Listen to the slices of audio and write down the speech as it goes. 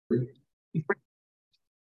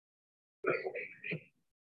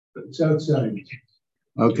It's outside.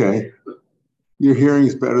 Okay. Your hearing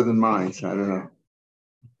is better than mine, so I don't know.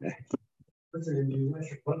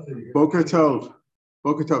 Boker Tov.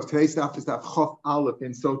 Boker Tov. Today's daf is daf Chof Aleph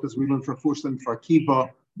in Sotas. We learned from Fushlim for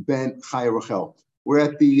Kiva ben Chai Rachel. We're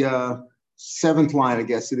at the seventh line, I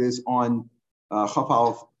guess it is, on Chof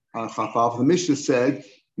Aleph. The Mishnah said,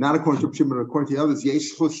 not according to Pshim, but according to the others,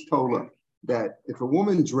 Yesh Chus Tola, that if a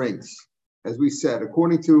woman drinks, as we said,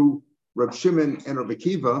 according to Reb Shimon and Reb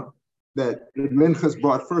Akiva, that the mincha is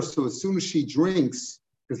brought first. So as soon as she drinks,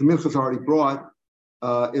 because the mincha is already brought,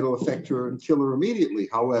 it'll affect her and kill her immediately.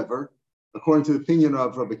 However, according to the opinion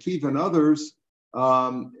of Reb Akiva and others,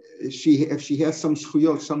 if she has some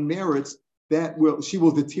zchuyot, some merits, she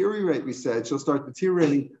will deteriorate. We said she'll start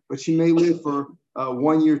deteriorating, but she may live for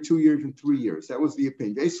 1 year, 2 years, and 3 years. That was the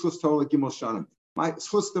opinion. What kind of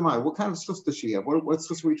schus does she have? What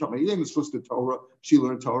schus were you talking about? You name schus to Torah. She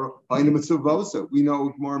learned Torah. We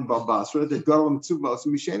know more in Babasra that Gadol mitzvah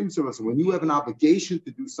mitzvah. When you have an obligation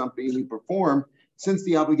to do something and you perform, since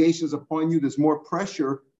the obligation is upon you, there's more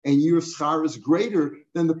pressure, and your schar is greater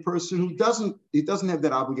than the person who doesn't have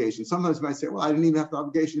that obligation. Sometimes you might say, well, I didn't even have the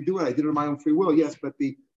obligation to do it. I did it on my own free will. Yes, but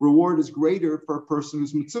the reward is greater for a person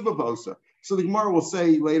who's mitzvah vosa. So the Gemara will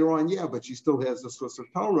say later on, yeah, but she still has the schus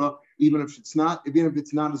of Torah, even if it's not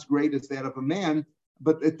as great as that of a man.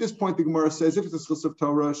 But at this point, the Gemara says, if it's a schus of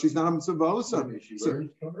Torah, she's not a mitzvah vosa.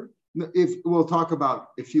 If we'll talk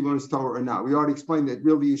about if she learns Torah or not. We already explained that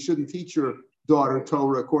really you shouldn't teach your daughter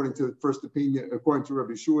Torah according to the first opinion, according to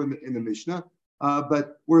Rabbi Yeshua in the Mishnah.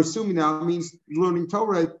 But we're assuming now it means learning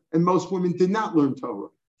Torah, and most women did not learn Torah.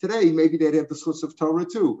 Today, maybe they'd have the schus of Torah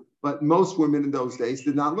too, but most women in those days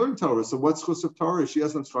did not learn Torah. So what's schus of Torah? She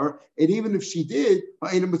has no schar. And even if she did,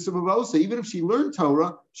 even if she learned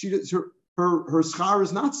Torah, her schar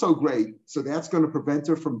is not so great. So that's going to prevent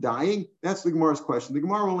her from dying? That's the Gemara's question. The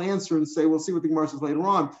Gemara will answer and say, we'll see what the Gemara says later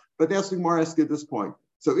on, but that's the Gemara asking at this point.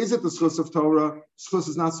 So is it the schus of Torah? Schus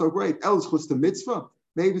is not so great. El schus to mitzvah.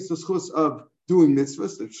 Maybe it's the schus of doing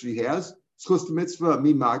mitzvahs that she has. Schus to mitzvah,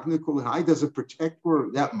 mi magna kol hai. Does it protect her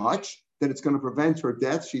that much that it's going to prevent her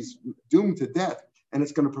death? She's doomed to death, and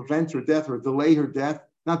it's going to prevent her death or delay her death.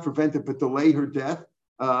 Not prevent it, but delay her death.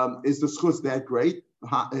 Is the schus that great?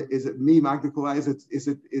 Is it mi magna kol hai? Is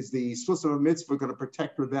the schus of a mitzvah going to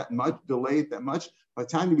protect her that much, delay it that much? By the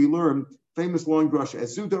time we learn famous long drasha,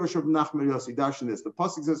 as Zudarsha of Nachman Yossi darshan this. The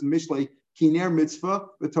pasuk says in Mishlei, Kiner mitzvah,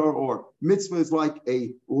 the Torah or. Mitzvah is like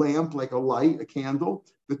a lamp, like a light, a candle.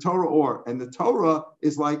 The Torah or, and the Torah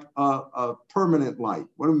is like a permanent light.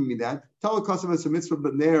 What do we mean that? Torah kasav is a mitzvah,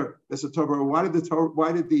 but there, that's a Torah. Why did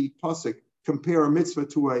the pasuk compare a mitzvah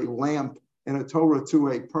to a lamp and a Torah to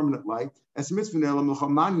a permanent light? As a mitzvah,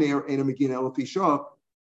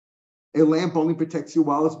 a lamp only protects you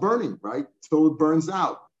while it's burning, right? So it burns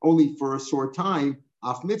out only for a short time.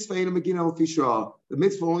 The mitzvah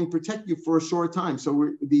only protect you for a short time.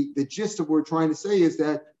 So the gist of what we're trying to say is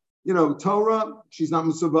that, Torah, she's not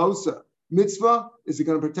mitzvah. Mitzvah, is it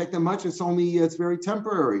going to protect them much? It's very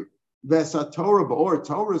temporary. Vesa Torah, or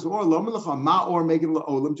Torah is or ma or make it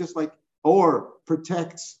la'olam, just like or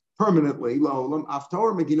protects permanently la'olam. Af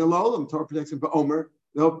Torah megina la'olam, Torah protects him. But Omer,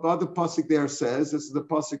 the other pasuk there says, this is the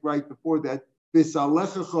pasuk right before that.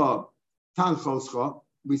 V'salechecha tanchoscha.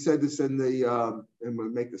 We said this in the and we'll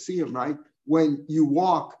make the siyum, right? When you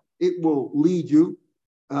walk, it will lead you.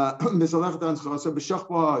 When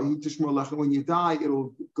you die,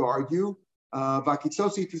 it'll guard you.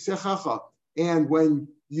 And when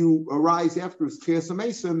you arise afterwards,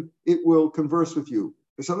 it will converse with you.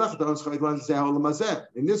 In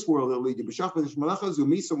this world, it'll lead you.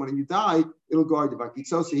 When you die, it'll guard you.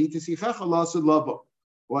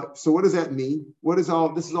 What? So what does that mean? What is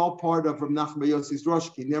all? This is all part of from Nachman Yossi's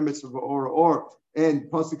Roshki, Ner Mitzvah or, and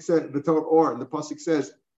pasuk said the Torah or, and the pasuk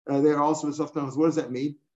says there also the stuff. What does that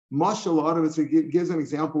mean? Mashal, a lot of it gives an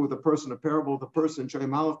example with a person, a parable of the person.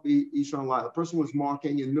 The person was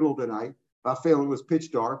walking in the middle of the night. It was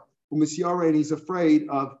pitch dark. And he's afraid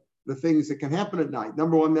of the things that can happen at night.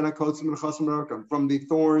 Number one, from the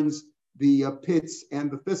thorns, the pits, and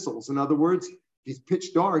the thistles. In other words, if it's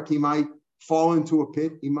pitch dark, he might fall into a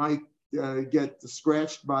pit. He might get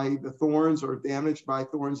scratched by the thorns or damaged by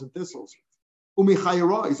thorns and thistles.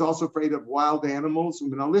 He's also afraid of wild animals,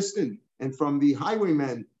 and from the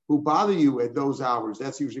highwaymen who bother you at those hours.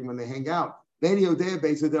 That's usually when they hang out. He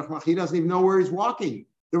doesn't even know where he's walking.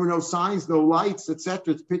 There were no signs, no lights,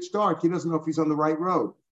 etc. It's pitch dark. He doesn't know if he's on the right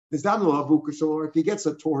road. Or if he gets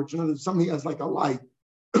a torch, somebody has like a light,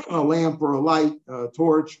 a lamp or a light,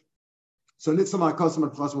 torch. So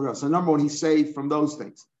number one, he's saved from those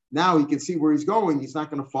things. Now he can see where he's going. He's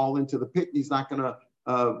not going to fall into the pit. He's not going to,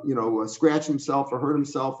 scratch himself or hurt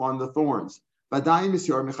himself on the thorns. But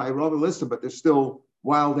there's still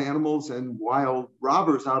wild animals and wild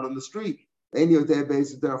robbers out on the street. And he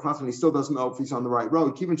still doesn't know if he's on the right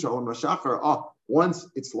road. Once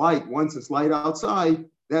it's light outside,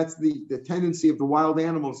 that's the tendency of the wild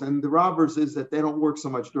animals and the robbers is that they don't work so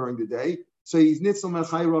much during the day. So he's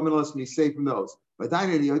nitzel and he's safe from those. But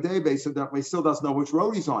he still doesn't know which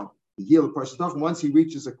road he's on. Once he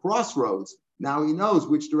reaches a crossroads, now he knows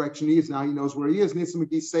which direction he is. Now he knows where he is.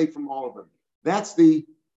 He's safe from all of them. That's the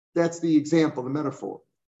example, the metaphor.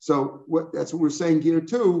 So that's what we're saying here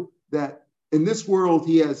too, that in this world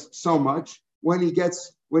he has so much. When he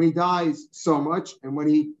dies, so much, and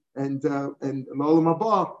and L'olam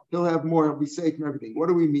haba, he'll have more. He'll be safe from everything. What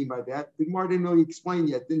do we mean by that? The Gemara didn't really explain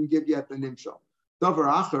yet. Didn't give yet the nimshal.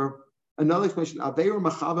 Davar acher, another explanation. Aveira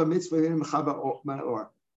machava mitzvah machava ma'or.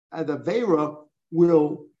 The aveira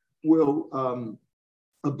will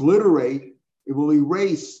obliterate. It will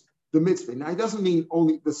erase the mitzvah. Now, it doesn't mean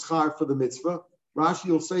only the schar for the mitzvah. Rashi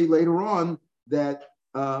will say later on that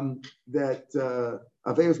aveira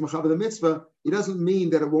is machava the mitzvah. It doesn't mean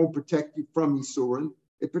that it won't protect you from yisurin.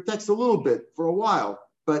 It protects a little bit for a while,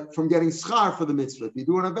 but from getting schar for the mitzvah. If you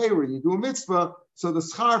do an aveira and you do a mitzvah, so the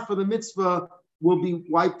schar for the mitzvah will be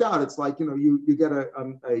wiped out. It's like, you get a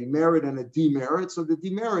merit and a demerit, so the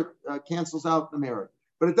demerit cancels out the merit.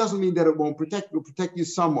 But it doesn't mean that it won't protect you. It will protect you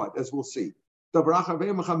somewhat, as we'll see. It doesn't knock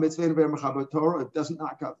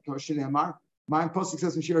out the Torah. My Pasuk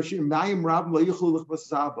says in Shir Hashir,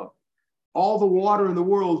 all the water in the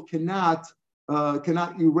world cannot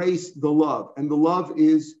erase the love, and the love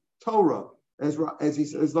is Torah, as he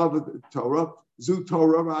says, love of the Torah. Zu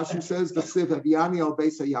Torah, Rashi says, the siv haviyani al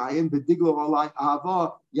beis hayayin, v'diglo alai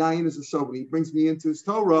ava. Yayin is a sober. He brings me into his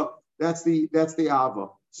Torah. That's the ava.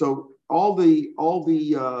 So all the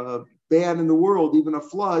bad in the world, even a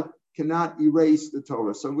flood, cannot erase the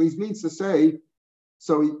Torah. So he means to say,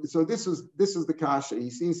 so this is the kasha. He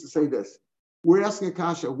seems to say this. We're asking a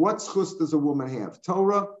kasha, what schus does a woman have?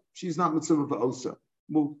 Torah, she's not mitzvah v'osa.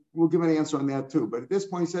 We'll give an answer on that too. But at this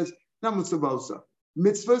point, he says, not mitzvah v'osa.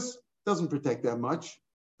 Mitzvahs doesn't protect that much.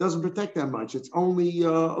 It's only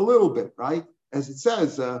a little bit, right? As it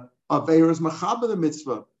says, aveira is machaba the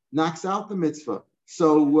mitzvah, knocks out the mitzvah.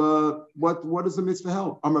 So what does the mitzvah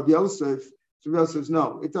help? Rav Yosef says,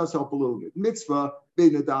 no, it does help a little bit. Mitzvah,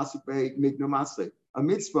 a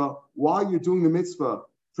mitzvah, while you're doing the mitzvah,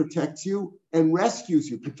 protects you and rescues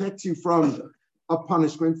you, protects you from a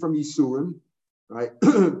punishment, from Yisurim, right?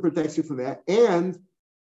 Protects you from that, and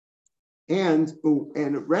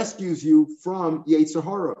it rescues you from Yetzer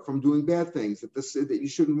Hara, from doing bad things, that you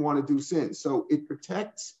shouldn't want to do sin. So it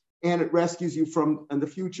protects and it rescues you from in the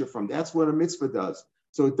future from. That's what a mitzvah does.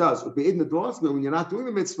 So it does. When you're not doing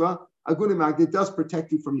the mitzvah, it does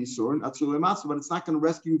protect you from Yisurim, but it's not going to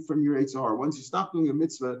rescue you from your Yetzer Hara. Once you stop doing a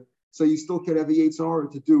mitzvah, so you still can have a Yetzer Hara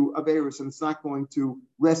to do Averis, and it's not going to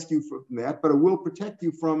rescue from that, but it will protect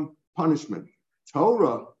you from punishment.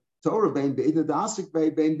 Torah, whether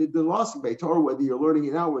you're learning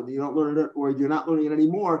it now, whether you don't learn it, or you're not learning it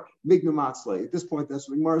anymore, at this point, that's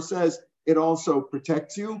what Gemara says. It also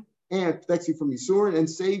protects you and protects you from Yisurin and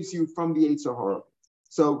saves you from the Yetzer Hara.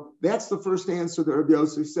 So that's the first answer that Rabbi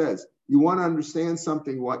Yosef says. You want to understand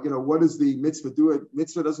something, what does the mitzvah do?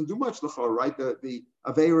 Mitzvah doesn't do much l'chor, right? The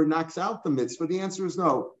aveira knocks out the mitzvah. The answer is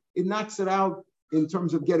no. It knocks it out in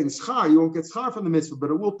terms of getting schar. You won't get schar from the mitzvah,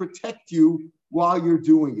 but it will protect you while you're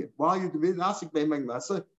doing it. When you're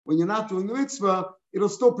not doing the mitzvah, it'll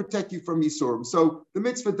still protect you from Yisurim. So the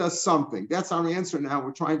mitzvah does something. That's our answer now.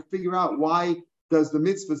 We're trying to figure out, why does the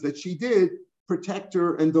mitzvahs that she did protect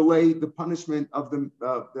her and delay the punishment of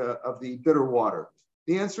the bitter water?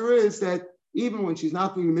 The answer is that even when she's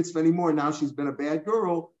not doing the mitzvah anymore, now she's been a bad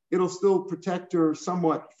girl, it'll still protect her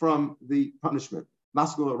somewhat from the punishment.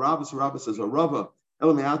 Maskul Rabba says, Rava,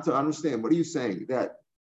 Elamiata, understand, what are you saying? That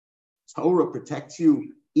Torah protects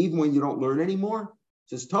you even when you don't learn anymore?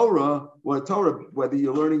 Says Torah, whether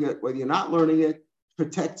you're learning it, whether you're not learning it,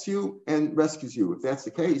 protects you and rescues you. If that's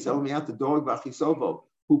the case, Elamiata, Dog Bachisovo,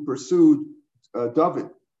 who pursued David,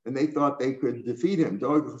 and they thought they could defeat him. They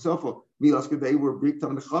were Greek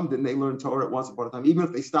Talmud, didn't they learn Torah at once upon a time? Even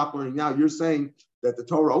if they stop learning now, you're saying that the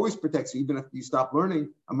Torah always protects you, even if you stop learning.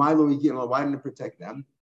 Why didn't it protect them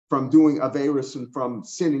from doing Averis and from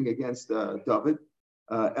sinning against David?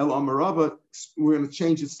 El Amarava, we're going to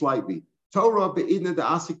change it slightly. Torah,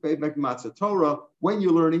 when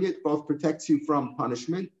you're learning it, both protects you from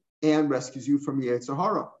punishment and rescues you from the Yetzer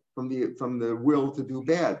Hara, from the will to do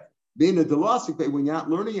bad. Being a delasik, when you're not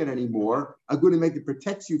learning it anymore, I'm going to make it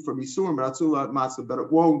protects you from Yisurim, but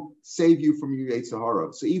it won't save you from your Yetzer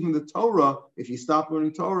Hara. So even the Torah, if you stop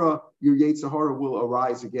learning Torah, your Yetzer Hara will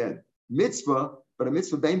arise again. Mitzvah, but a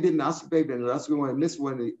mitzvah,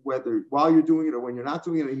 whether while you're doing it or when you're not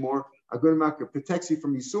doing it anymore, a good marker protects you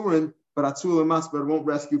from Yisurim, but it won't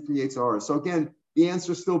rescue from Yetzer Hara. So again, the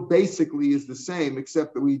answer still basically is the same,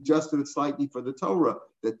 except that we adjusted it slightly for the Torah.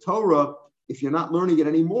 The Torah, if you're not learning it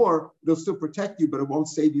anymore, it'll still protect you, but it won't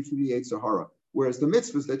save you from the Yetzer Hara. Whereas the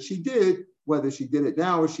mitzvahs that she did, whether she did it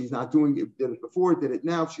now or she's not doing it, did it before, did it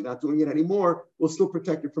now, if she's not doing it anymore, will still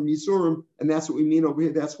protect her from Yisurim. And that's what we mean over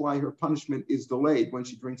here. That's why her punishment is delayed when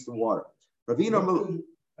she drinks the water. I don't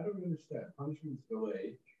understand. Punishment is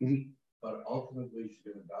delayed, but ultimately she's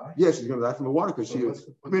going to die? Yeah, she's going to die from the water because she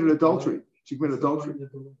committed adultery. She committed adultery.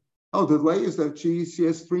 Oh, the delay is that she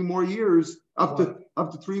has 3 more years, up to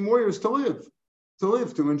 3 more years to live,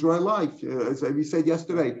 to enjoy life. As we said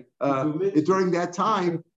yesterday, during that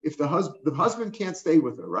time, if the husband can't stay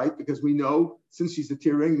with her, right? Because we know, since she's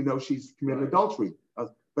deteriorating, we know she's committed adultery.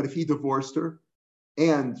 But if he divorced her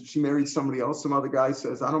and she married somebody else, some other guy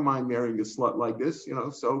says, I don't mind marrying a slut like this,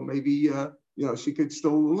 so maybe, she could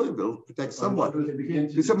still live. It'll protect somewhat.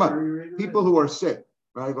 People who are sick.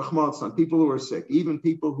 Right, people who are sick, even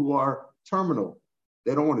people who are terminal,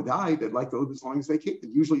 they don't want to die. They'd like to live as long as they can.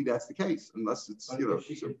 Usually, that's the case, unless it's If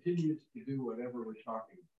she continues to do whatever we're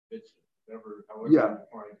talking, however you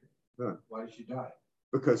find her. Why did she die?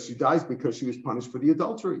 Because she dies because she was punished for the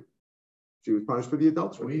adultery. She was punished for the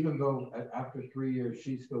adultery. So even though after 3 years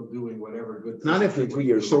she's still doing whatever good. Not after 3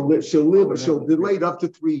 years. She'll live. She'll delay it up to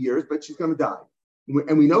 3 years, but she's going to die.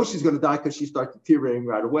 And we know she's going to die because she starts deteriorating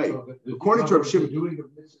right away. So according to Rav Shimon, doing the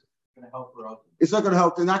mitzvah is going to help her out. It's not going to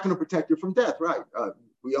help. They're not going to protect her from death, right?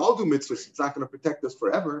 We all do mitzvahs. It's not going to protect us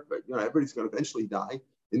forever, but everybody's going to eventually die.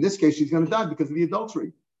 In this case, she's going to die because of the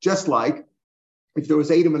adultery. Just like if there was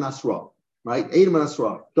Adam and Asra, right? Adam and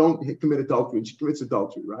Asra don't commit adultery, and she commits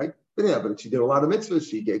adultery, right? But she did a lot of mitzvahs.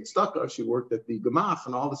 She gave tzedakah. She worked at the gemach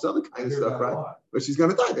and all this other kind of stuff, right? But she's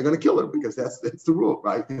going to die. They're going to kill her because that's the rule,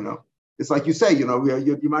 right? It's like you say, you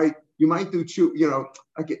might do,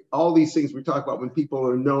 all these things we talk about when people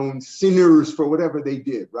are known sinners for whatever they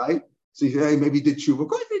did, right? So you say, hey, maybe he did tshuva. Of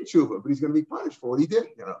course he did tshuva, but he's going to be punished for what he did.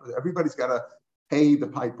 Everybody's got to pay the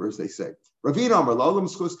piper, as they say. Ravina Amar, Lolam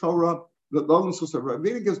Schus Torah, Lolam Schus Torah.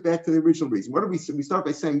 Ravina goes back to the original reason. What do we say? We start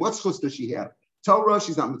by saying, what schus does she have? Torah,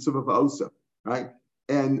 she's not mitzvah va'osa, right?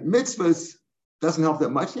 And mitzvahs doesn't help that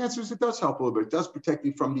much. The answer is it does help a little bit. It does protect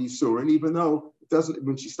you from the Yisurin, even though it doesn't,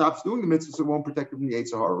 when she stops doing the mitzvahs, it won't protect her from the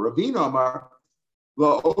Yetzer Hara. Ravina Amar,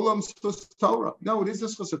 La'olam Schus Torah. No, it is the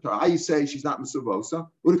Schus of Torah. How you say she's not mitzvah va'osa?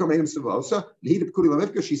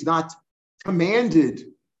 She's not commanded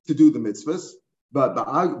to do the mitzvahs, but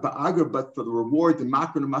for the reward, the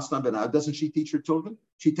makron masna benah, doesn't she teach her children?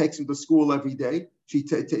 She takes them to school every day. She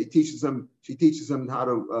teaches them how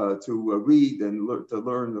to read and to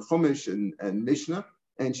learn the Chumash and Mishnah,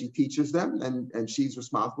 and she teaches them, and she's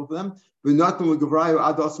responsible for them. And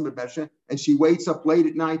she waits up late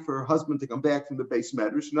at night for her husband to come back from the base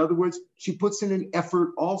medrash. In other words, she puts in an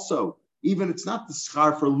effort also. Even it's not the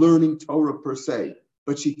schar for learning Torah per se,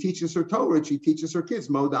 but she teaches her Torah, she teaches her kids.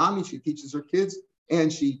 Modami, she teaches her kids,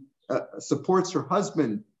 and she supports her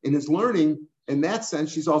husband in his learning. In that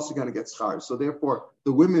sense, she's also going to get schar. So therefore,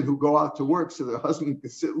 the women who go out to work so their husband can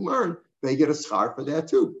sit and learn, they get a schar for that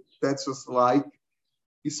too. That's just like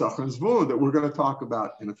Yisachar and Zvulun that we're going to talk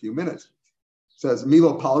about in a few minutes. It says,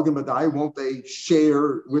 Milo Palgam Adai, won't they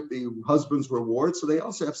share with the husband's reward? So they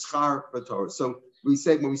also have schar for Torah. So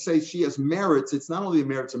when we say she has merits, it's not only the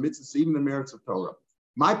merits of mitzvahs, it's even the merits of Torah.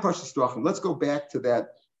 My precious drachim, let's go back to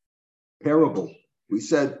that parable. We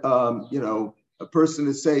said, a person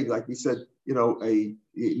is saved, like we said, a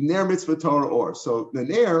ner mitzvah Torah or. So the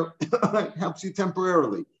ner helps you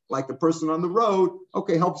temporarily. Like the person on the road,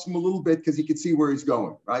 helps him a little bit because he can see where he's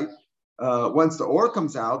going, right? Once the or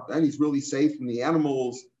comes out, then he's really safe from the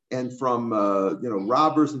animals and from,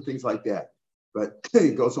 robbers and things like that. But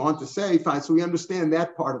he goes on to say, fine, so we understand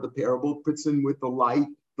that part of the parable, puts in with the light,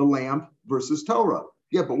 the lamp versus Torah.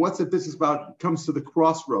 Yeah, but what's the business about? Comes to the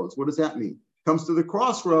crossroads. What does that mean? Comes to the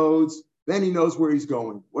crossroads, then he knows where he's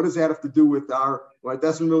going. What does that have to do with it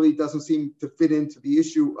doesn't seem to fit into the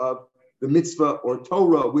issue of the mitzvah or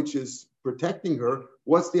Torah, which is protecting her.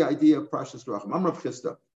 What's the idea of Prashas Drachim? I'm Rav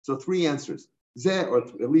Chisda. So 3 answers. Or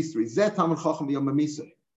at least 3. Zeh Talmid Chacham Yom HaMisa.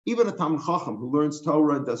 Even a Talmid Chacham who learns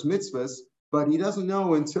Torah and does mitzvahs, but he doesn't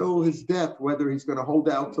know until his death whether he's going to hold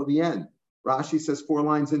out till the end. Rashi says 4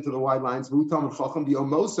 lines into the wide lines. In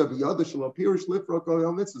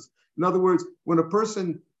other words, when a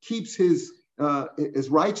person keeps his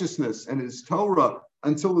righteousness and his Torah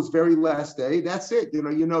until his very last day, that's it.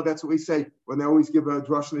 That's what we say when they always give a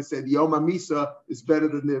drush and they say the Yom HaMisa is better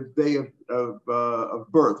than the day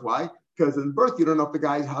of birth. Why? Because in birth, you don't know if the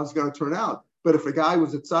guy, how it's going to turn out. But if a guy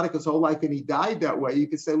was a tzaddik his whole life and he died that way, you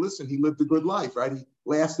could say, listen, he lived a good life, right? He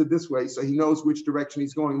lasted this way, so he knows which direction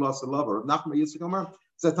he's going, lost a lover.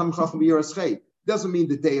 Doesn't mean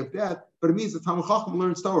the day of death, but it means the Talmid Chacham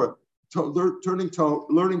learns Torah.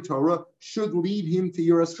 Learning Torah should lead him to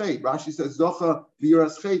Yiras Chet. Rashi says, "Zocha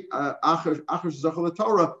v'Yiras Chet acher zocha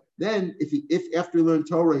Torah." Then, if after he learned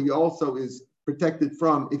Torah, he also is protected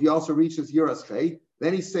from. If he also reaches Yiras Chet,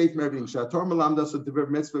 then he's safe from everything. Shator melamdas of divrei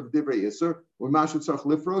mitzvah v'divrei iser u'mashu tzarich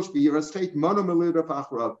lifrosh v'Yiras Chet mono melidaf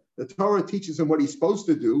achrav. The Torah teaches him what he's supposed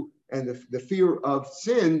to do, and the fear of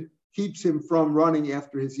sin keeps him from running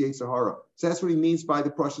after his Yetzer Hara. So that's what he means by the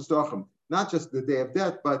Parshas Dachim. Not just the day of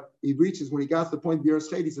death, but he reaches when he got to the point of Yiras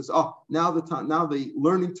Chet, he says, now the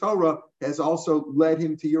learning Torah has also led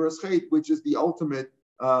him to Yiras Chet, which is the ultimate,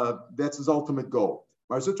 that's his ultimate goal.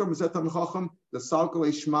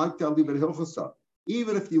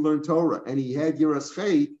 Even if he learned Torah and he had Yiras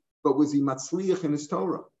Chet, but was he matzliach in his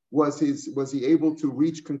Torah? Was he able to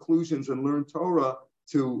reach conclusions and learn Torah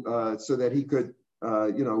so that he could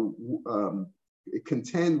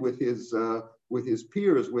contend with his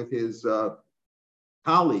peers, with his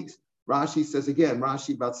colleagues? Rashi says again,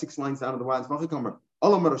 about 6 lines down in the lines,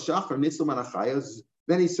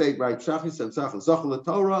 then he said, right, Shachar said, Zachal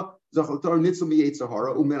Torah, Nitzal Yetzer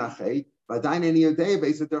Hara, Umenachei, Vadain Eni Yodei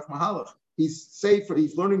Beis Derech Mahalach. He's safe,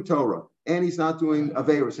 he's learning Torah, and he's not doing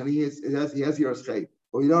Averis, and he has Yiras Chet.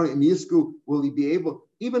 Or in Yisku, will he be able,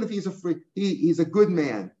 even if he's he's a good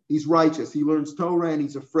man, he's righteous, he learns Torah, and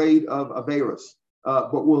he's afraid of Averis.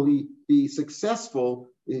 But will he be successful?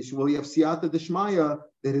 Will he have siyata d'shmaya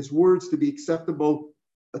that his words to be acceptable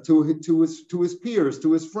to his peers,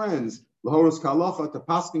 to his friends? Lahoros kalacha, to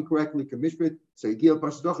paskin correctly, kamishpit. So yigil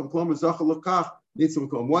pashdochem klomer zachal lakach nitzum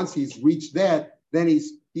kom. Once he's reached that, then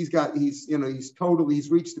he's reached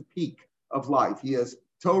the peak of life. He has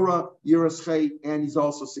Torah, Yiras Chet, and he's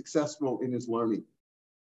also successful in his learning.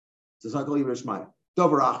 The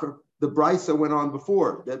Brisa went on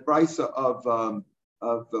before, that Brisa of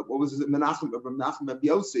what was it, Menachem Eb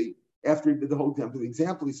Yossi, after he did the whole temple. The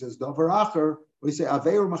example, he says, Davar Acher, we say,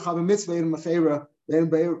 Aveir Machaba Mitzvah and Machera, then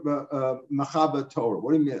Machaba Torah.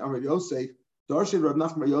 What do you mean? Amar Yosef, Darshan Rab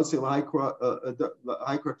Nachman Yosef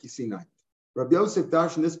L'Haikra Kisinai. Rab Yosef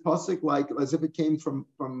darshan this pasuk like as if it came from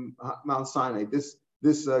Mount Sinai. This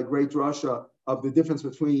great drasha of the difference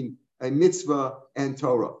between a mitzvah and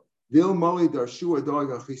Torah. Vil Moli Darshua Dog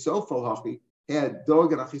Achisofel Hachi had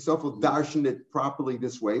Dog and Achisofel darshan it properly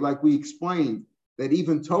this way, like we explained that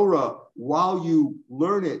even Torah, while you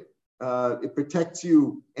learn it, it protects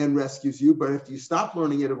you and rescues you. But if you stop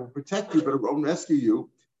learning it, it will protect you, but it won't rescue you.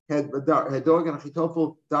 Had Dog and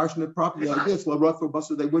Achitofel darshan it properly like this,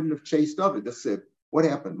 they wouldn't have chased David. That's it. What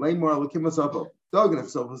happened? Dog and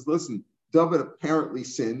Achitofel was, listen, David apparently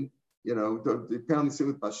sinned. They apparently sinned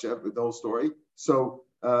with Bathsheba, with the whole story. So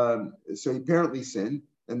he apparently sinned.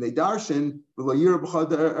 And they darshan,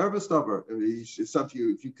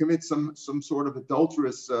 if you commit some sort of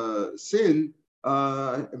adulterous sin,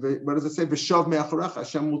 what does it say?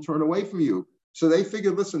 Hashem will turn away from you. So they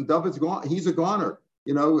figured, listen, David's gone. He's a goner.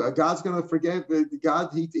 God's going to forget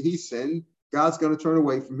God. He sinned. God's going to turn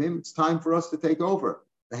away from him. It's time for us to take over.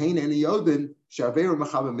 They didn't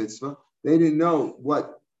know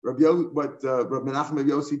what Rabbi Menachem Eb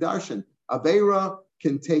Yossi darshan. Aveira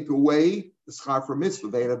can take away the schar for mitzvah,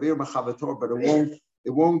 but it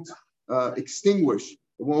won't extinguish, it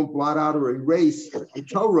won't blot out or erase the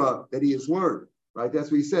Torah that he has learned. Right? That's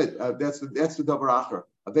what he said. That's the davar acher.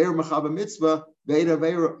 Aveira machaba mitzvah,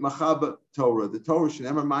 aveira machaba Torah. The Torah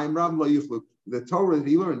shenemar mayim rab lo yuchlu. The Torah that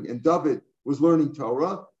he learned, and David was learning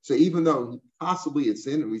Torah. So even though he possibly had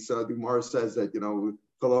sinned, and we saw the Gemara says that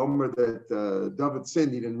that David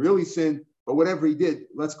sinned, he didn't really sin, but whatever he did,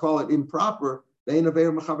 let's call it improper. But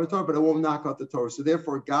it won't knock out the Torah. So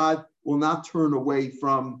therefore, God will not turn away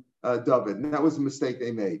from David. And that was a mistake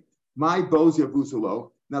they made. My boz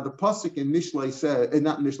yavuzulo. Now the pasuk in Mishlei said,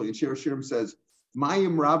 not Mishlei, in Shir Shirim says,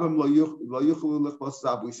 Mayim rabam lo yuchlu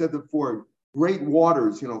lichbasav. We said before, great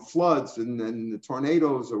waters, floods and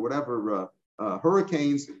tornadoes or whatever,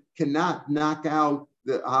 hurricanes cannot knock out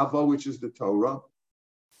the Avo, which is the Torah,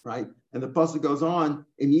 right? And the pasuk goes on,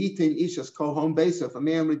 in Yitin Ishas Kol Hom Beis, if a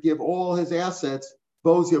man would give all his assets,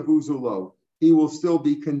 Boz Yavuzulo, he will still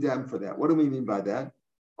be condemned for that. What do we mean by that?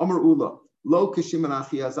 Amar Ula, Lo Kishimon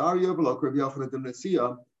Achi Azariah, Lo Rabbi Yochanan ben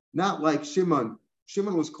Nasiya, not like Shimon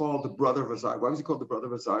Shimon was called the brother of Azariah. Why was he called the brother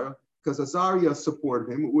of Azariah? Because Azariah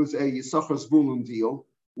supported him. It was a Yisachar Zvulun deal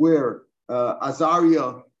where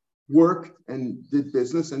Azariah worked and did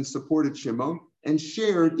business and supported Shimon and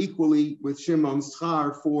shared equally with Shimon's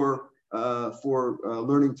schar for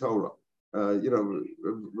learning Torah.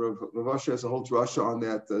 Rav Asher has a whole drasha on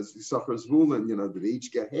that. Yisachar Zvulun, did they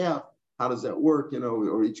each get half? How does that work?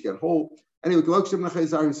 Or each get whole? Anyway, also like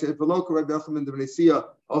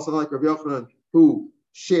Rabbi Yochanan, who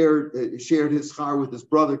shared his schar with his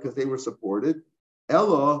brother because they were supported.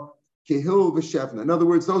 Ella kehil v'shevna. In other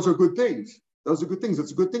words, those are good things. Those are good things.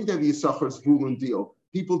 It's a good thing to have Yisachar Zvulun deal.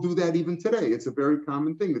 People do that even today. It's a very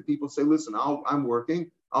common thing that people say, "Listen, I'm working.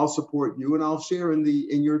 I'll support you, and I'll share in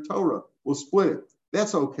your Torah. We'll split it."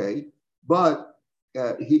 That's okay. But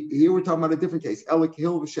here we're talking about a different case. Ella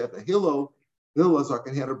kehil v'shevna. Hillel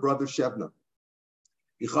Zaken had a brother Shevna.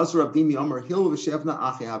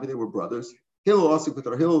 They were brothers.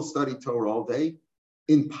 Hillel studied Torah all day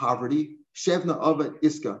in poverty. Shevna Avad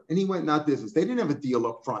Iska, and he went not business. They didn't have a deal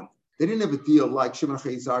up front. They didn't have a deal like Shimon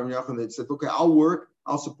Chayzar and Yochanan that said, "Okay, I'll work,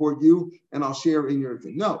 I'll support you, and I'll share in your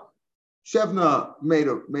thing." No, Shevna made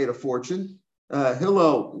a fortune.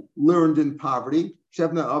 Hillel learned in poverty.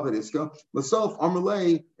 Shevna Avad Iska. Myself,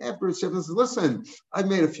 Amalei, after Shevna says, "Listen, I've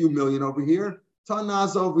made a few million over here.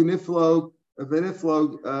 Tanazov v'niflog.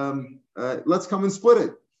 Let's come and split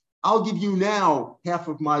it. I'll give you now half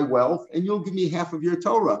of my wealth, and you'll give me half of your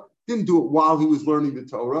Torah." Didn't do it while he was learning the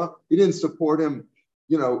Torah. He didn't support him,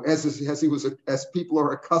 as people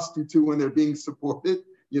are accustomed to when they're being supported.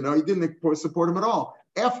 He didn't support him at all.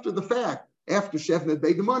 After the fact, after Shevna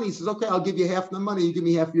paid the money, he says, "Okay, I'll give you half the money. You give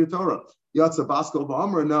me half of your Torah." Yatsa Baskal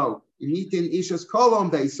Ba'amr, no. You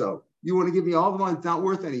want to give me all the money? It's not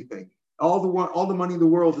worth anything. All the money in the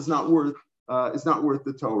world is not worth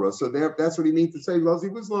the Torah. So that's what he means to say,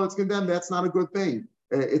 it's condemned. That's not a good thing.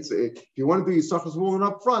 If you want to do Yisachar Zvulun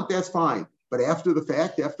up front, that's fine. But after the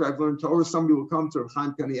fact, after I've learned Torah, somebody will come to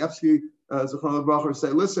Chaim Kanievsky, Zechron Baruch, and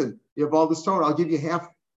say, "Listen, you have all this Torah. I'll give you half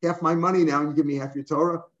my money now, and you give me half your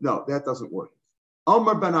Torah." No, that doesn't work.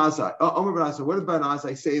 Omar Ben Azai. What did Ben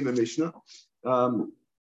Azai say in the Mishnah?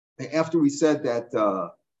 After we said that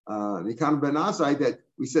the Kan Ben Azai, that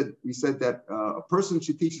we said that a person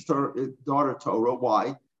should teach his daughter Torah.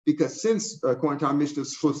 Why? Because since according to our Mishnah,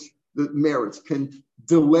 the merits can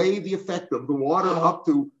delay the effect of the water up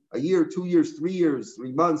to a year, 2 years, 3 years,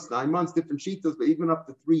 3 months, 9 months, different shitas, but even up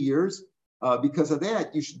to 3 years. Because of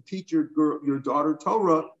that, you should teach your daughter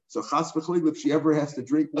Torah. So chas v'chli, if she ever has to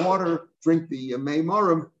drink water, drink the mei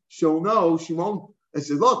marim, she'll know. She won't. I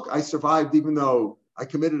said, "Look, I survived even though I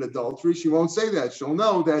committed adultery." She won't say that. She'll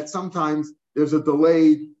know that sometimes there's a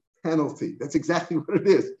delayed penalty. That's exactly what it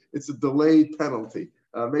is. It's a delayed penalty.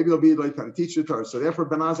 Maybe they'll be like kind of teach the Torah. So therefore,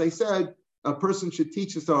 Ben Azai said a person should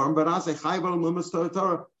teach his Torah. Ben Azai chayv l'mas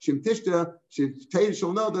Torah.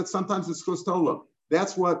 She'll know that sometimes it's chus Torah.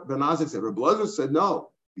 That's what Ben Azai said. Rabbi Lezer said,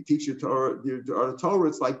 "No, you teach your Torah.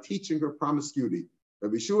 It's like teaching her promiscuity."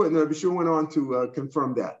 Rabbi Shua went on to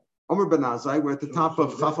confirm that. Omer Ben Azai, we're at the top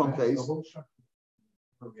of Chafam Pes.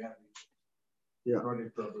 Yeah.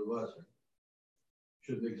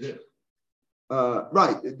 Shouldn't exist.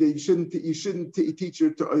 Right. You shouldn't teach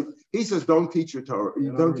your Torah. He says, "Don't teach your Torah."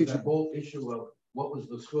 You don't teach the whole issue of what was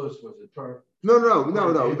the source was the Torah. No. The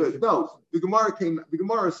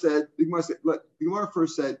Gemara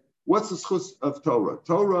first said, "What's the schus of Torah?"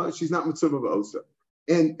 Torah, she's not mitzvah osa,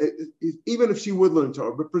 and even if she would learn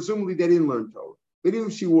Torah, but presumably they didn't learn Torah. But even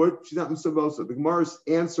if she would, she's not mitzvah osa. The Gemara's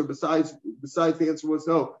answer, besides the answer was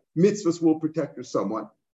no. Mitzvahs will protect her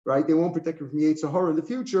somewhat. Right, they won't protect her from Yetzer Hara in the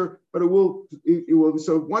future, but it will.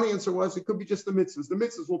 So one answer was it could be just the mitzvahs. The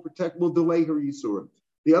mitzvahs will delay her yisurim.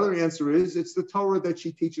 The other answer is it's the Torah that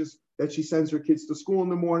she teaches, that she sends her kids to school in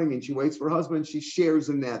the morning and she waits for her husband. She shares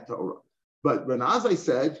in that Torah. But when Azai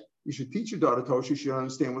said you should teach your daughter Torah, she should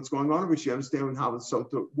understand what's going on, or she should understand how the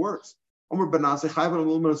Sota works. Omer Ben Azai chayv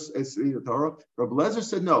l'mas Torah. Rabbi Lezer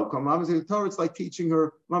said no. Torah, it's like teaching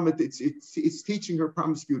her. It's teaching her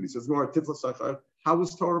promiscuity. So it's more tiflas. How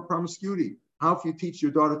is Torah promiscuity? How if you teach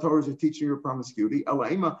your daughter Torah, you're teaching her promiscuity?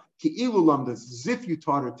 Elaima ki'ilu lamdas, as if you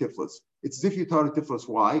taught her tiflas. It's as if you taught her tiflas.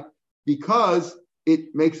 Why? Because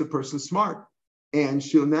it makes a person smart, and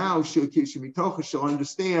she'll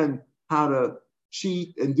understand how to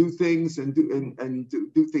cheat and do things and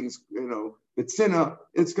do things. It's sinna.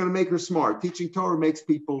 It's going to make her smart. Teaching Torah makes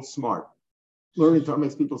people smart. Learning Torah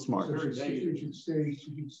makes people smart. She should stay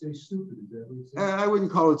stupid. I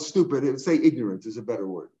wouldn't call it stupid. It would say ignorant is a better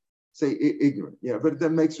word. say ignorant. Yeah, but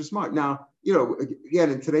that makes her smart. Now, again,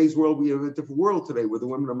 in today's world, we have a different world today where the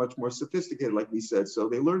women are much more sophisticated, like we said. So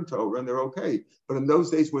they learn Torah and they're okay. But in those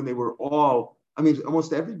days when they were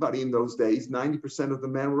almost everybody in those days, 90% of the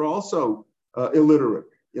men were also illiterate.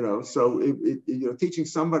 So teaching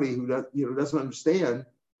somebody who doesn't understand,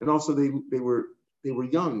 and also they were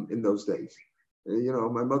young in those days.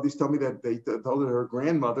 My mother used to tell me that they told her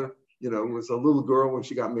grandmother, was a little girl when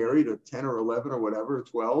she got married, at 10 or 11 or whatever, or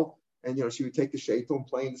 12. And, she would take the shaitel and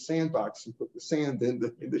play in the sandbox and put the sand in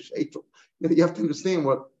the shaitel. You have to understand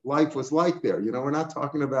what life was like there. We're not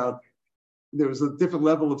talking about, there was a different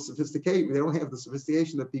level of sophistication. They don't have the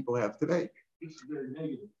sophistication that people have today. It's very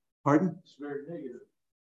negative. Pardon? It's very negative.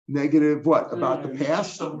 Negative what? About the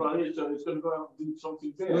past? Somebody, so it's going to go out and do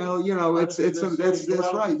something bad. Well, that's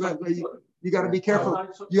right. You got to be careful.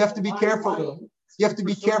 You have to be careful. You have to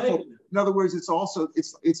be careful. In other words, it's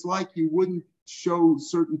like you wouldn't show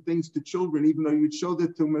certain things to children, even though you'd show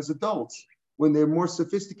that to them as adults. When they're more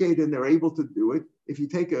sophisticated and they're able to do it, if you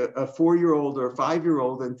take a 4-year-old or a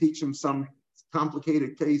 5-year-old and teach them some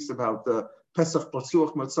complicated case about the Pesach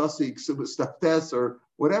Pasuch Matzasi Staftes or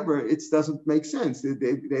whatever, it doesn't make sense.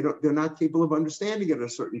 They're not capable of understanding it at a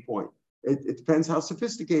certain point. It depends how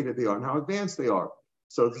sophisticated they are and how advanced they are.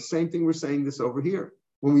 So it's the same thing we're saying this over here.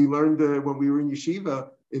 When we learned, when we were in yeshiva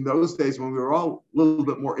in those days, when we were all a little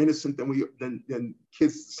bit more innocent than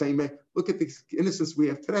kids the same age. Look at the innocence we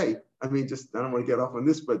have today. I mean, I don't want to get off on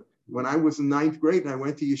this, but when I was in 9th grade and I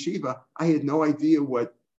went to yeshiva, I had no idea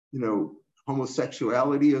what,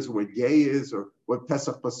 homosexuality is, or what gay is, or what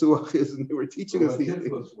Pesach Pasuach is, and they were teaching us these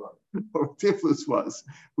things. Or Tiflis was.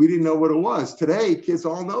 We didn't know what it was. Today, kids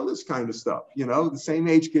all know this kind of stuff. The same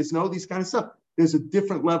age kids know these kind of stuff. There's a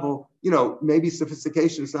different level, maybe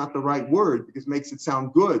sophistication is not the right word because it makes it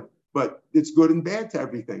sound good, but it's good and bad to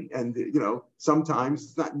everything. And, sometimes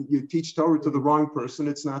it's not, you teach Torah to the wrong person,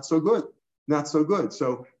 it's not so good.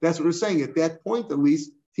 So that's what we're saying. At that point, at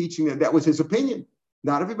least, teaching that was his opinion.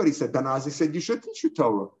 Not everybody said. Banazi said, you should teach your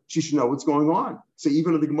Torah. She should know what's going on. So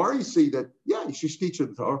even in the Gemara, you see that, yeah, you should teach her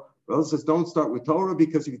the Torah. Well, it says, don't start with Torah,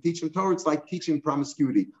 because if you teach them Torah, it's like teaching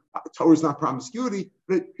promiscuity. Torah is not promiscuity,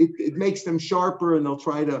 but it makes them sharper and they'll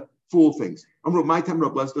try to fool things. He had a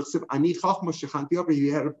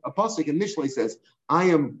pasuk in Mishlei says, I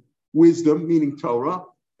am wisdom, meaning Torah,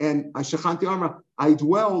 and I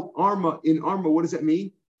dwell in armor. What does that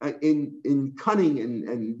mean? In cunning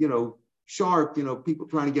and sharp, people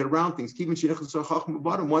trying to get around things. Once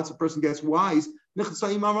a person gets wise,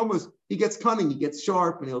 he gets cunning, he gets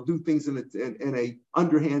sharp, and he'll do things in a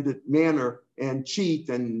underhanded manner and cheat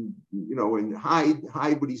and and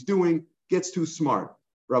hide what he's doing. Gets too smart.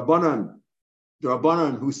 The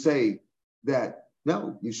Rabbanan who say that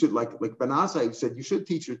no, you should, like Banasai who said you should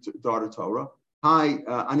teach your daughter Torah.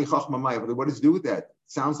 What does it do with that?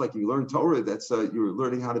 Sounds like you learn Torah. That's you're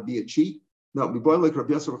learning how to be a cheat. No, like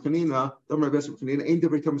Rabbi Yosef Chanina, where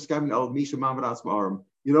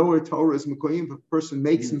Torah is Mekoyim, if a person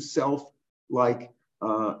makes himself like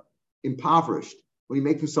impoverished, when he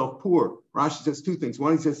makes himself poor. Rashi says two things.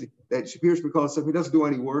 One, he says that Shapir because if he doesn't do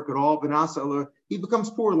any work at all, he becomes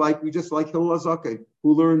poor, like Hillel Zaken,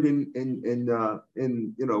 who learned in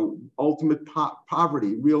ultimate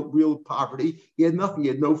poverty, real poverty. He had nothing, he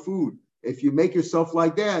had no food. If you make yourself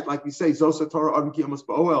like that, like we say, Zosa Torah Adam Kiyamas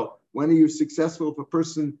Ba'oel, when are you successful? If a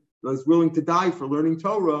person is willing to die for learning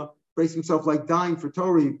Torah, makes himself like dying for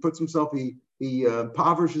Torah, he puts himself, he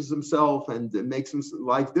impoverishes himself and makes his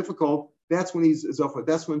life difficult. That's when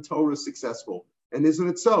that's when Torah is successful. And isn't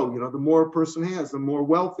it so? The more a person has, the more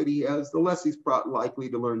wealth that he has, the less he's likely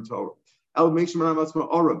to learn Torah. He says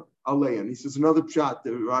another pshat.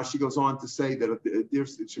 Rashi goes on to say that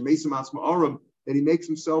that he makes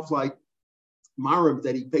himself like marim,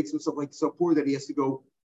 that he makes himself like so poor that he has to go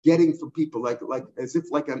getting from people, like as if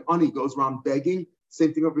like an ani goes around begging.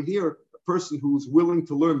 Same thing over here. A person who's willing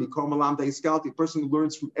to learn, a person who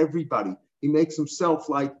learns from everybody. He makes himself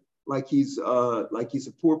like he's a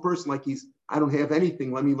poor person, like I don't have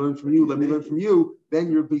anything. Let me learn from you. Let me learn from you.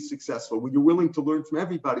 Then you'll be successful. When you're willing to learn from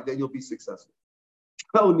everybody, then you'll be successful.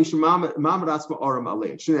 So two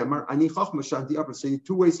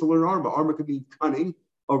ways to learn arma. Arma could be cunning,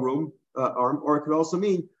 arm, or it could also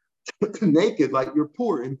mean naked, like you're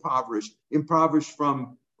poor, impoverished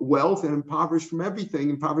from wealth and impoverished from everything,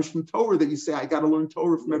 impoverished from Torah, that you say, I got to learn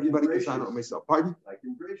Torah from everybody because I don't know myself. Pardon? Like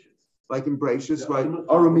in Bracious, right?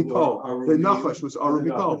 Aramikol. The Nachash was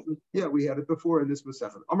Aramikol. Yeah, we had it before in this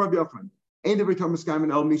Masechet. Amar B'Yochanan.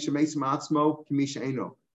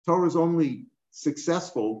 Torah is only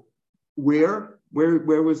successful where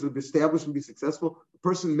was it established to be successful? A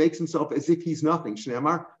person makes himself as if he's nothing.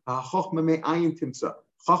 Shneamar, ha'chochma me'ayin timsa.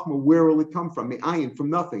 Chachma, where will it come from? Me'ayin, from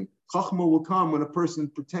nothing. Chachma will come when a person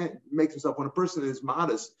when a person is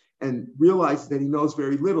modest and realizes that he knows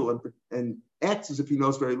very little and acts as if he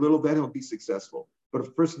knows very little, then he'll be successful. But if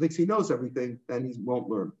a person thinks he knows everything, then he won't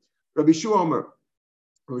learn. Rabbi Shua Omer.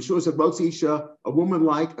 Rabbi Shua said, a woman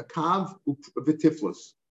like a kav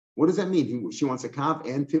v'tiflus. What does that mean? She wants a kav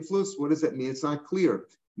and tiflus? What does that mean? It's not clear.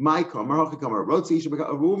 A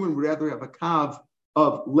woman would rather have a kav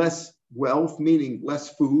of less wealth, meaning less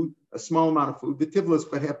food, a small amount of food, v'tiflus,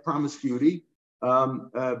 but have promiscuity.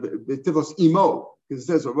 V'tiflus imo, because it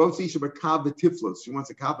says, she wants a kav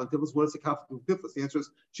and tiflus. What is a kav and tiflus? The answer is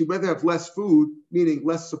she'd rather have less food, meaning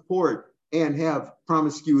less support, and have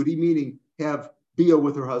promiscuity, meaning have bia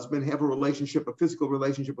with her husband, have a physical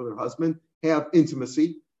relationship with her husband, have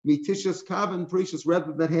intimacy. Mitishas kavan precious,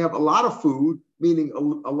 rather than have a lot of food, meaning a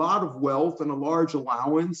lot of wealth and a large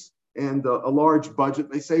allowance and a large budget.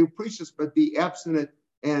 They say precious, but be abstinent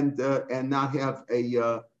and not have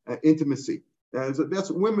a intimacy. That's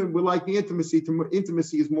what women would like the intimacy.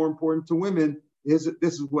 Intimacy is more important to women. This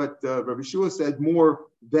is what Rabbi Shua said, more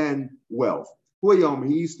than wealth.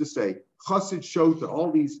 He used to say, Chassid Shota,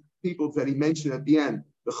 all these people that he mentioned at the end,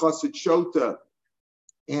 the Chassid Shota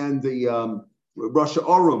and the Russia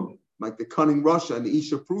Arum, like the cunning Russia and the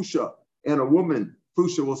Isha Prusha, and a woman.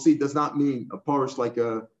 Prusha, we'll see, does not mean a parish like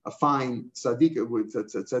a fine tzaddik with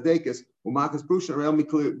tzaddikas. Umakas Prusha,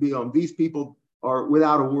 these people are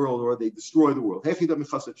without a world, or they destroy the world. The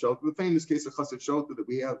famous case of Chassid Shota that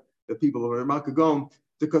we have, the people of Ramakagom,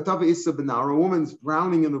 the Katava Issa Benara, a woman's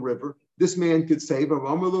drowning in the river. This man could save her.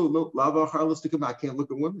 I can't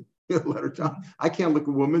look at women. Let her down. I can't look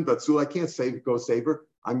at women, but I can't go save her.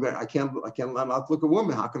 I can't not look at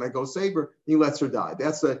woman. How can I go save her? He lets her die.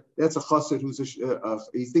 That's a chassid who's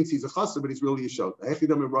he thinks he's a chassid, but he's really a shot.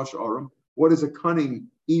 What is a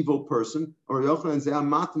cunning, evil person? You're over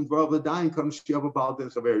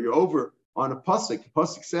on a pasuk.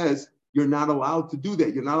 Pasuk says you're not allowed to do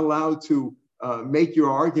that. You're not allowed to make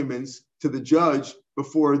your arguments to the judge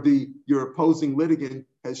before your opposing litigant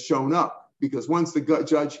has shown up, because once the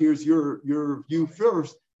judge hears your view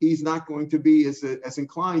first, he's not going to be as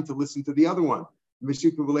inclined to listen to the other one.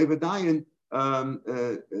 Sharis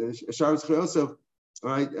Chiyosov,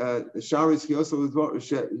 right? Sharis Chiyosov,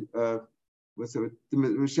 what's it?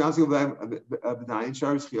 Sharis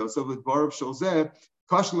Chiyosov with Baruch Sholzeh.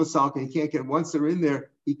 He can't get, once they're in there,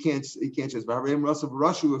 he can't just the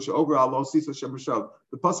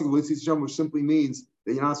pasuk of Hashem, which simply means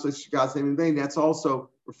that you're not supposed to use God's name in vain. That's also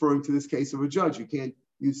referring to this case of a judge. You're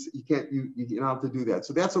not allowed to do that.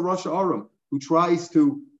 So that's a Rosh Aram who tries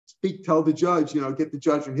to tell the judge, get the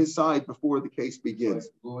judge on his side before the case begins.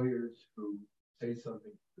 Like lawyers who say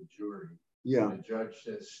something to the jury. Yeah. And the judge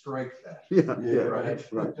says, strike that.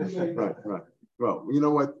 Right. Well, you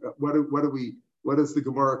know what does the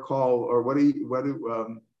Gemara call, or what is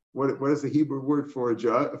the Hebrew word for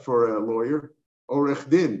a lawyer? Orech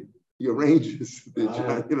din. He arranges the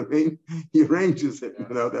judge, you know what I mean? He arranges it,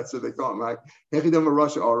 that's what they call him, right? Hechidam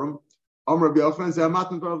Rosh Aram. Amr B'Yochanan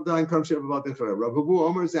Zamatin B'Avdain Kam Shev B'Avdain Chara. Rav Havu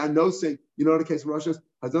Omer Zanosing. The case of Rosh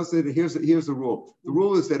Hashanah. Here's the rule. The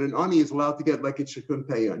rule is that an ani is allowed to get leket shekun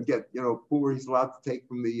peya and get poor. He's allowed to take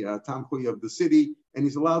from the tamchui of the city, and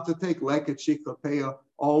he's allowed to take leket shekun peya,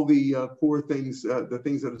 all the poor things, the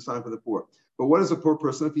things that are assigned for the poor. But what is a poor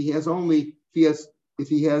person if he has less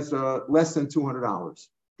than $200?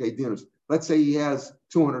 Okay, dinners. Let's say he has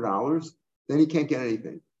 $200, then he can't get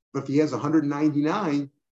anything. But if he has 199,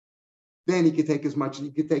 then he could take as much,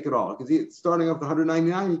 he could take it all. Because starting off with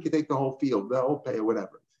 199, he could take the whole field, the whole pay or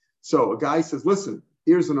whatever. So a guy says, listen,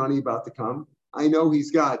 here's an ani about to come. I know he's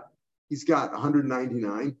got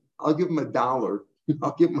 199. I'll give him $1.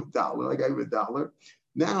 I'll give him $1. I gave him $1.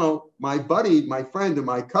 Now, my buddy, my friend, and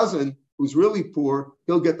my cousin, who's really poor,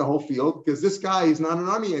 he'll get the whole field because this guy is not an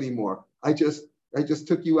ani anymore. I just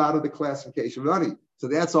took you out of the classification of ani. So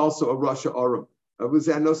that's also a Rosh Aram. Was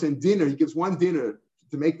that no saying dinner? He gives one dinner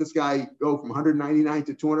to make this guy go from $199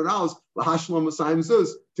 to $200. Lahashlam Masayim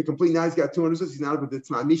Zuz to complete. Now he's got 200 zuz. He's not.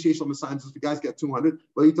 It's not Mishashlam Masayim Zuz. The guy's got 200.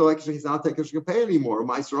 But he told he's not taking a pay anymore.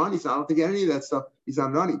 Ma'aserani, he's not allowed to get any of that stuff. He's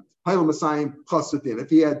not an ani. Hayel Masayim Chasatin. If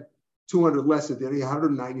he had 200 less than he had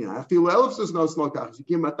 199. I feel Elif says no slokach. You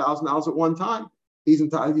give him $1,000 at one time. He's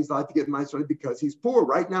entitled. He's allowed to get Ma'aserani because he's poor.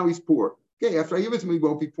 Right now he's poor. Okay, after I give it to him, he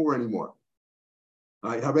won't be poor anymore. All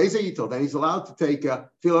right, then he's allowed to take he's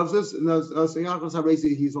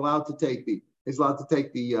allowed to take the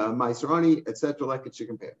Ma'aserani, etc., like a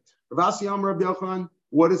chicken pay. Ravasi Amar Rabbi Yochanan,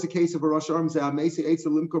 what is the case of a Rosh Aram?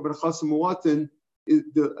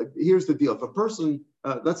 here's the deal. If a person,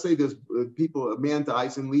 let's say there's a man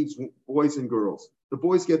dies and leaves boys and girls. The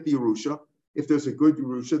boys get the Yerusha. If there's a good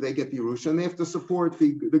Yerusha, they get the Yerusha, and they have to support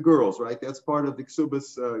the girls, right? That's part of the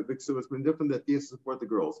Ksubas. The Ksubas been different, that they have to support the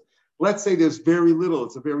girls. Let's say there's very little.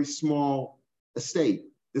 It's a very small estate.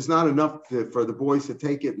 There's not enough for the boys to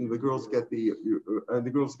take it, and the girls get the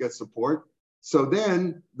girls get support. So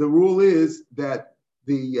then the rule is that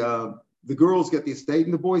the girls get the estate,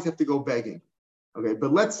 and the boys have to go begging. Okay,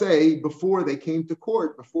 but let's say before they came to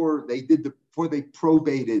court, before they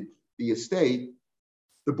probated the estate,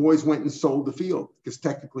 the boys went and sold the field because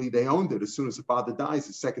technically they owned it. As soon as the father dies,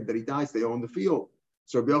 the second that he dies, they own the field.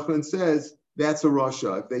 So Rabbi Yochanan says that's a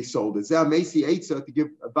rasha if they sold it. Zeh Meisi Eitzah, to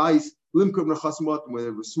give advice, limkum nechasmot, when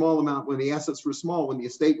there was a small amount, when the assets were small, when the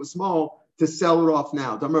estate was small, to sell it off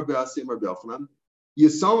now. Damar B'asim Rabbi Yochanan.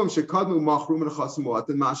 Yisomim shekadmu machrum nechasmot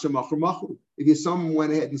and masha machrum machru. If Yisomim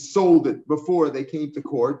went ahead and sold it before they came to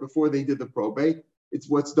court, before they did the probate, it's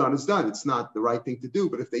what's done is done. It's not the right thing to do,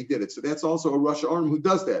 but if they did it. So that's also a Rosh Hashanah who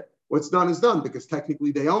does that. What's done is done because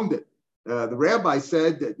technically they owned it. The rabbi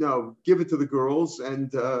said that, no, give it to the girls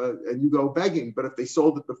and you go begging. But if they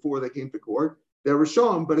sold it before they came to court, they're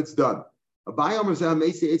Rishon, but it's done. Says,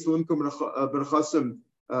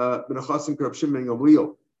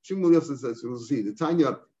 we'll see. The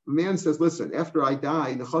Tanya, the man says, listen, after I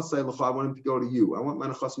die, I want him to go to you. I want my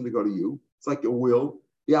Nechasim to go to you. It's like a will.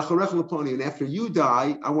 And after you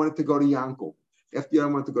die, I want it to go to Yankel. After you, I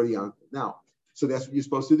want it to go to Yankel. Now, so that's what you're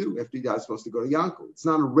supposed to do. After you die, it's supposed to go to Yankel. It's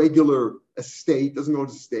not a regular estate. It doesn't go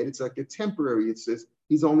to the estate. It's like a temporary. It says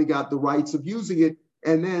he's only got the rights of using it,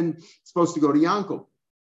 and then it's supposed to go to Yankel.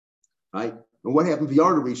 Right? And what happened to the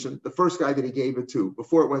Arterishan? The first guy that he gave it to,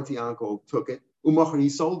 before it went to Yankel, took it. Umachar, he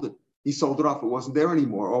sold it. He sold it off. It wasn't there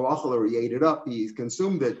anymore. Or Achalar, he ate it up. He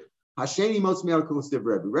consumed it. Hasheni Motz Mi'al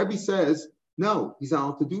Rebbe. Rebbe says, no, he's not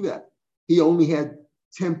allowed to do that. He only had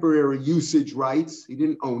temporary usage rights. He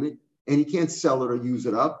didn't own it, and he can't sell it or use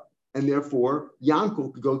it up. And therefore,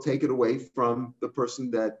 Yankel could go take it away from the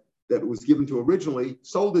person that it was given to originally,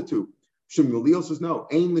 sold it to. Shmuel says, no,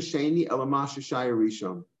 Ein L'Sheni Elamash Shaya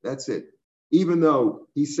Rishon. That's it. Even though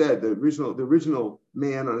he said, the original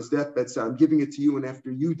man on his deathbed said, I'm giving it to you, and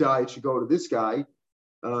after you die, it should go to this guy.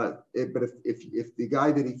 But if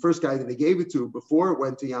the first guy that he gave it to before it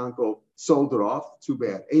went to Yankel sold it off, too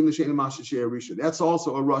bad. That's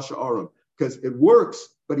also a Rasha Aram because it works,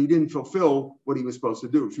 but he didn't fulfill what he was supposed to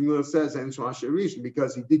do. Shmuel says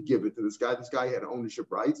because he did give it to this guy. This guy had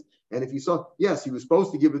ownership rights, and if he saw, yes, he was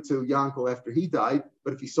supposed to give it to Yankel after he died,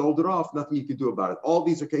 but if he sold it off, nothing you could do about it. All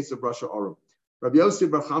these are cases of Rasha Aram. Rabbi Yosef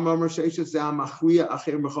Bar Chama Amar Sheishes Machriya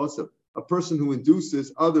Acher Mechosav. A person who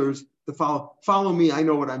induces others to follow me, I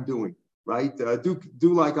know what I'm doing, right? Do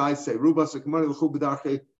like I say.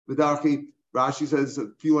 Rashi says a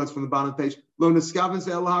few lines from the bottom page. He wants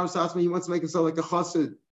to make himself like a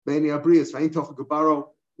chassid.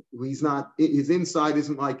 He's not, his inside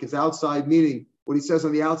isn't like his outside, meaning what he says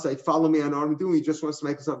on the outside, follow me, I know what I'm doing. He just wants to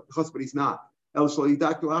make himself a chassid, but he's not. They don't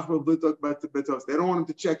want him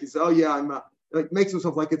to check. He says, oh yeah, I'm like makes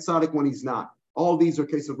himself like a tzaddik when he's not. All these are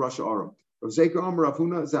cases of Rasha Aram.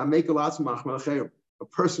 A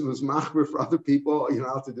person who's machmir for other people, you know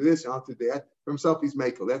how to do this, you know how to do that. For himself, he's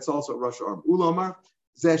makel. That's also Rasha Aram. Ulamar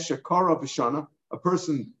zeh shakara v'shana. A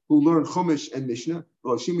person who learned Chumash and Mishnah,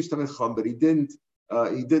 but he didn't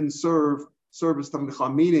serve as Talmid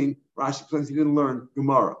Chacham. Meaning, Rashi explains he didn't learn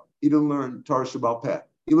Gemara. He didn't learn Torah Shabbal Peh.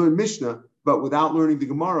 He learned Mishnah, but without learning the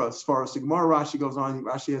Gemara. As far as the Gemara, Rashi goes on.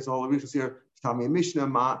 Rashi has all the reasons here. Tami Mishnah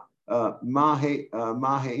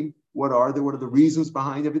Mahem. What are the reasons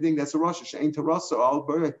behind everything? That's a Rosh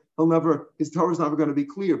Hashanah. His Torah is never going to be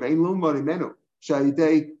clear.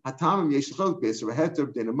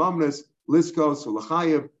 Liskos,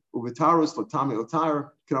 Lachayev, Uvitaros, Latami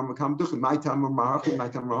Latar, Kram Duch, my time Marachi, my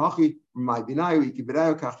time Rahachi, my Binayu,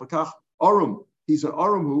 Ikibidao, Kach, Orum. He's an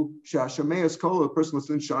Orum who Shashameas Kola, a person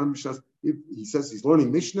listening to he says he's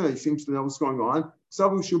learning Mishnah, he seems to know what's going on.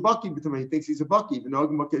 Sabu Shubaki, but he thinks he's a Baki, even though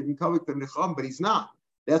but he's not.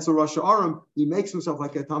 That's a Rosh Aram. He makes himself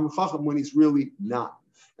like a Talmid Chacham when he's really not.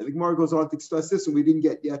 And the Gemara goes on to express this, and we didn't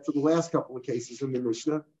get yet to the last couple of cases in the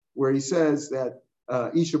Mishnah, where he says that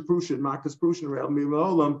Isha Prusha, Makas Prusha, Re'el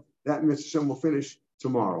Mi'olam, that Mitzvah will finish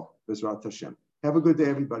tomorrow. Bezrat Hashem. Have a good day,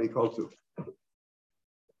 everybody. Kol Tu.